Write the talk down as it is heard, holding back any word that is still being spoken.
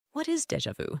What is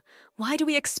déjà vu? Why do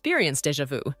we experience déjà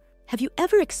vu? Have you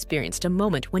ever experienced a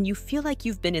moment when you feel like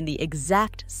you've been in the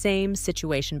exact same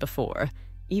situation before,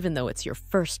 even though it's your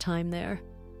first time there?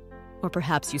 Or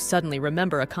perhaps you suddenly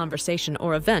remember a conversation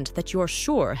or event that you're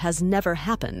sure has never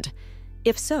happened.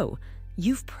 If so,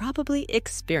 you've probably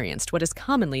experienced what is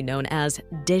commonly known as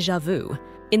déjà vu.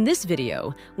 In this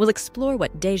video, we'll explore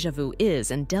what déjà vu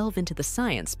is and delve into the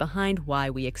science behind why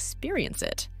we experience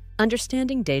it.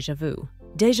 Understanding déjà vu.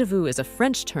 Déjà vu is a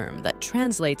French term that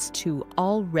translates to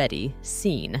already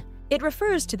seen. It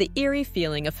refers to the eerie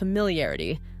feeling of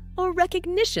familiarity or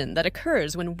recognition that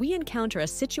occurs when we encounter a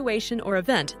situation or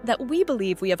event that we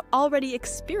believe we have already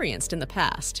experienced in the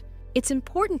past. It's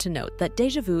important to note that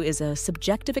déjà vu is a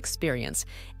subjective experience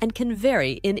and can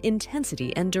vary in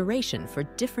intensity and duration for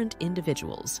different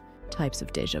individuals. Types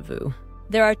of déjà vu.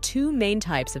 There are two main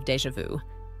types of déjà vu: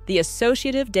 the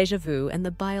associative déjà vu and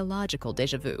the biological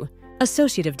déjà vu.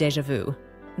 Associative déjà vu.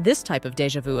 This type of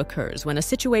déjà vu occurs when a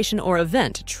situation or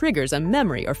event triggers a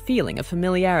memory or feeling of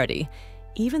familiarity,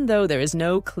 even though there is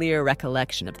no clear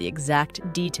recollection of the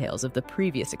exact details of the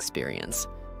previous experience.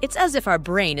 It's as if our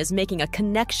brain is making a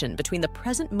connection between the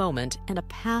present moment and a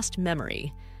past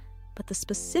memory, but the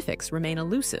specifics remain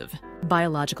elusive.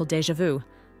 Biological déjà vu.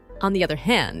 On the other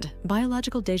hand,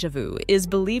 biological déjà vu is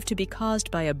believed to be caused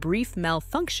by a brief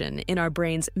malfunction in our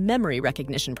brain's memory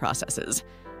recognition processes.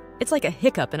 It's like a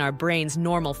hiccup in our brain's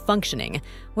normal functioning,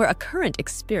 where a current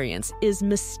experience is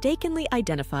mistakenly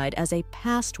identified as a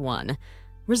past one,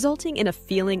 resulting in a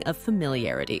feeling of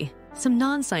familiarity. Some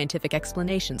non-scientific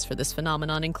explanations for this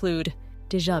phenomenon include: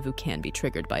 déjà vu can be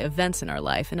triggered by events in our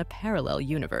life in a parallel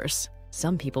universe.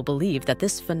 Some people believe that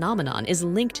this phenomenon is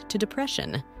linked to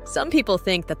depression. Some people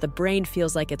think that the brain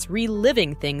feels like it's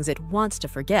reliving things it wants to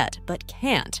forget but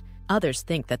can't. Others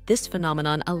think that this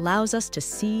phenomenon allows us to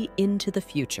see into the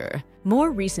future.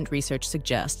 More recent research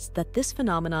suggests that this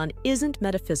phenomenon isn't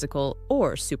metaphysical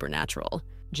or supernatural.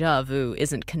 Déjà vu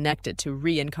isn't connected to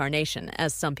reincarnation,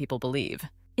 as some people believe.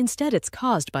 Instead, it's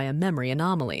caused by a memory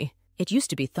anomaly. It used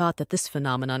to be thought that this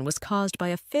phenomenon was caused by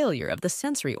a failure of the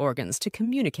sensory organs to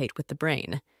communicate with the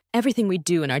brain. Everything we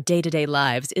do in our day-to-day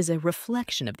lives is a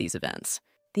reflection of these events.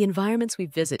 The environments we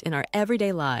visit in our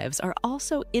everyday lives are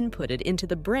also inputted into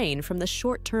the brain from the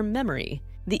short-term memory.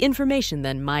 The information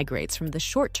then migrates from the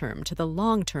short-term to the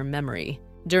long-term memory.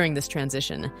 During this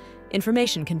transition,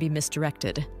 information can be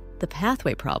misdirected. The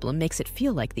pathway problem makes it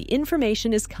feel like the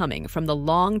information is coming from the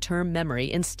long-term memory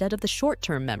instead of the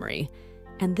short-term memory,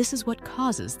 and this is what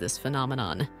causes this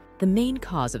phenomenon. The main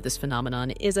cause of this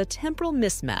phenomenon is a temporal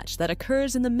mismatch that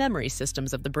occurs in the memory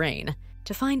systems of the brain.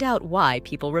 To find out why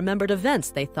people remembered events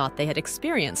they thought they had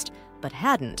experienced but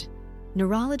hadn't,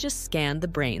 neurologists scanned the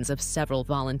brains of several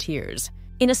volunteers.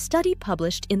 In a study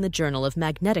published in the Journal of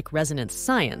Magnetic Resonance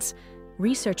Science,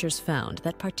 researchers found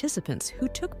that participants who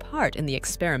took part in the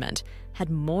experiment had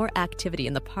more activity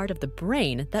in the part of the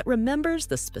brain that remembers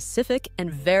the specific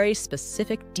and very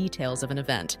specific details of an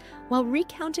event, while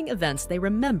recounting events they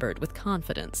remembered with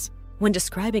confidence. When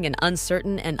describing an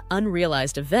uncertain and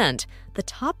unrealized event, the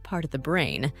top part of the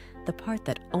brain, the part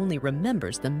that only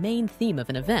remembers the main theme of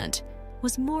an event,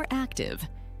 was more active.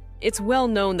 It's well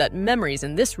known that memories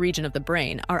in this region of the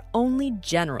brain are only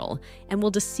general and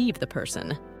will deceive the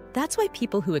person. That's why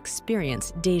people who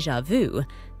experience déjà vu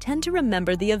tend to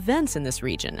remember the events in this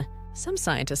region. Some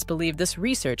scientists believe this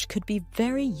research could be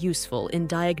very useful in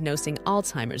diagnosing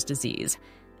Alzheimer's disease,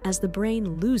 as the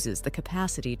brain loses the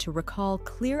capacity to recall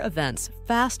clear events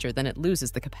faster than it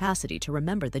loses the capacity to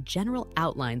remember the general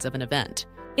outlines of an event.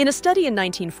 In a study in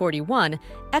 1941,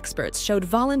 experts showed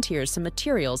volunteers some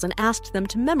materials and asked them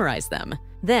to memorize them.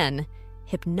 Then,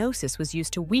 hypnosis was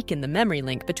used to weaken the memory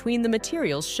link between the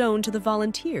materials shown to the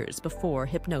volunteers before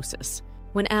hypnosis.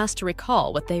 When asked to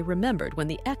recall what they remembered when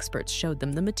the experts showed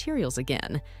them the materials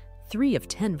again, 3 of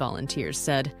 10 volunteers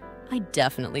said, "I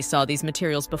definitely saw these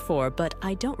materials before, but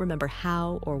I don't remember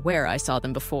how or where I saw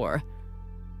them before."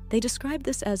 They described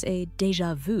this as a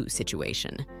déjà vu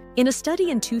situation. In a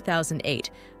study in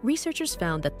 2008, researchers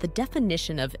found that the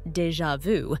definition of déjà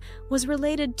vu was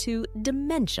related to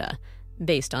dementia,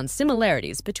 based on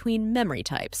similarities between memory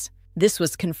types. This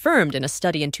was confirmed in a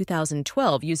study in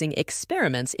 2012 using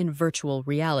experiments in virtual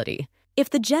reality. If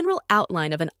the general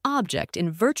outline of an object in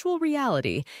virtual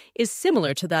reality is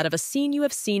similar to that of a scene you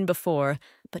have seen before,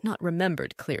 but not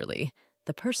remembered clearly,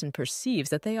 the person perceives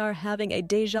that they are having a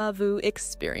déjà vu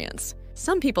experience.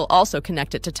 Some people also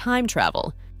connect it to time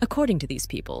travel. According to these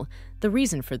people, the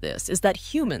reason for this is that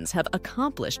humans have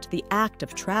accomplished the act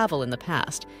of travel in the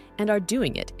past and are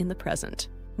doing it in the present.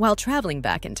 While traveling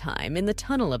back in time in the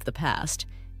tunnel of the past,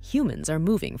 Humans are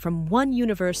moving from one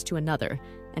universe to another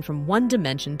and from one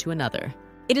dimension to another.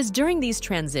 It is during these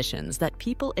transitions that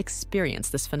people experience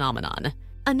this phenomenon.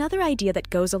 Another idea that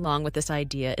goes along with this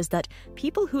idea is that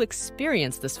people who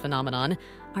experience this phenomenon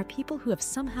are people who have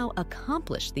somehow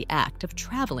accomplished the act of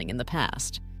traveling in the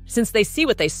past. Since they see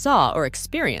what they saw or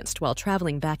experienced while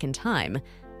traveling back in time,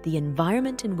 the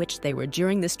environment in which they were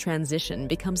during this transition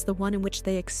becomes the one in which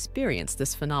they experience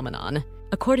this phenomenon.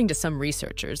 According to some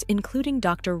researchers, including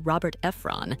Dr. Robert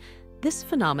Efron, this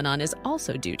phenomenon is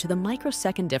also due to the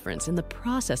microsecond difference in the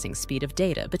processing speed of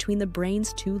data between the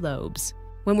brain's two lobes.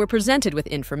 When we're presented with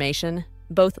information,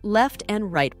 both left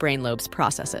and right brain lobes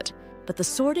process it, but the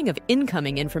sorting of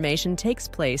incoming information takes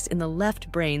place in the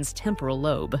left brain's temporal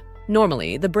lobe.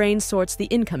 Normally, the brain sorts the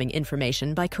incoming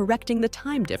information by correcting the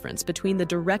time difference between the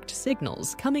direct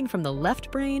signals coming from the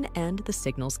left brain and the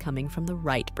signals coming from the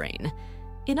right brain.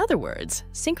 In other words,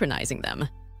 synchronizing them.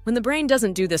 When the brain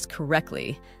doesn't do this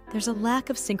correctly, there's a lack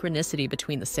of synchronicity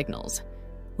between the signals,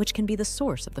 which can be the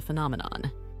source of the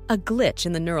phenomenon. A glitch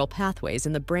in the neural pathways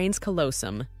in the brain's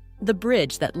callosum, the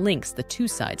bridge that links the two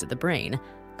sides of the brain,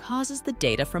 causes the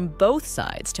data from both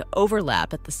sides to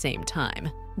overlap at the same time.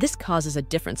 This causes a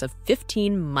difference of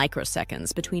 15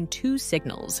 microseconds between two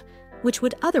signals, which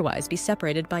would otherwise be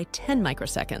separated by 10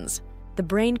 microseconds. The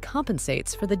brain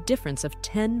compensates for the difference of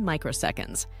 10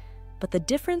 microseconds, but the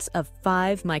difference of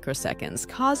 5 microseconds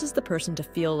causes the person to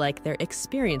feel like they're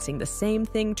experiencing the same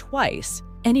thing twice.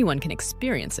 Anyone can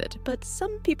experience it, but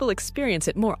some people experience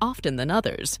it more often than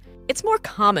others. It's more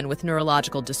common with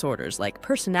neurological disorders like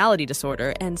personality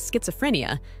disorder and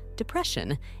schizophrenia,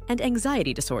 depression, and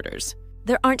anxiety disorders.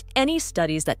 There aren't any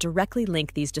studies that directly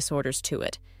link these disorders to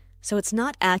it, so it's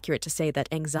not accurate to say that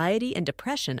anxiety and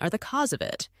depression are the cause of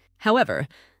it. However,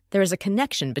 there is a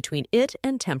connection between it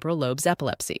and temporal lobe's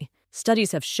epilepsy.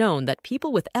 Studies have shown that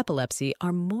people with epilepsy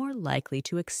are more likely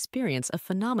to experience a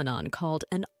phenomenon called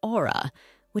an aura,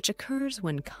 which occurs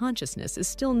when consciousness is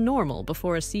still normal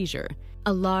before a seizure.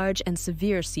 A large and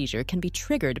severe seizure can be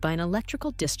triggered by an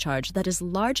electrical discharge that is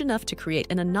large enough to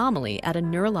create an anomaly at a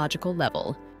neurological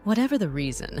level. Whatever the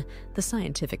reason, the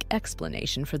scientific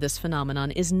explanation for this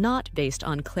phenomenon is not based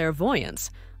on clairvoyance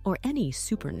or any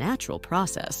supernatural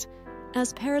process.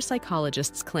 As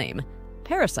parapsychologists claim,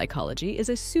 parapsychology is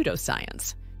a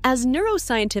pseudoscience. As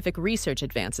neuroscientific research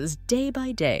advances day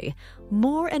by day,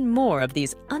 more and more of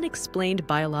these unexplained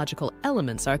biological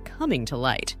elements are coming to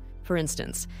light. For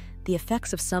instance, the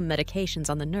effects of some medications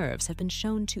on the nerves have been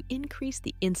shown to increase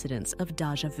the incidence of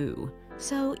deja vu.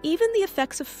 So even the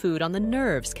effects of food on the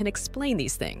nerves can explain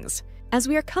these things. As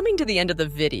we are coming to the end of the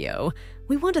video,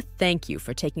 we want to thank you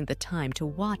for taking the time to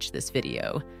watch this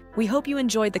video. We hope you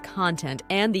enjoyed the content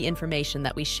and the information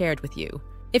that we shared with you.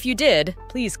 If you did,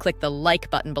 please click the like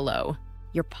button below.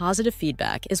 Your positive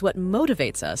feedback is what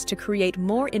motivates us to create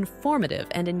more informative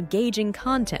and engaging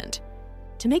content.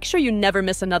 To make sure you never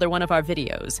miss another one of our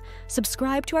videos,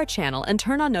 subscribe to our channel and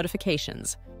turn on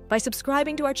notifications. By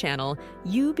subscribing to our channel,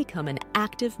 you become an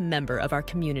active member of our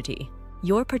community.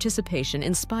 Your participation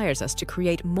inspires us to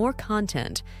create more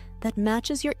content that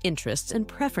matches your interests and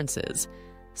preferences.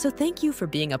 So thank you for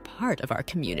being a part of our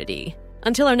community.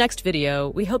 Until our next video,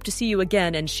 we hope to see you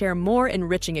again and share more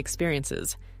enriching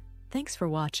experiences. Thanks for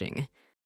watching.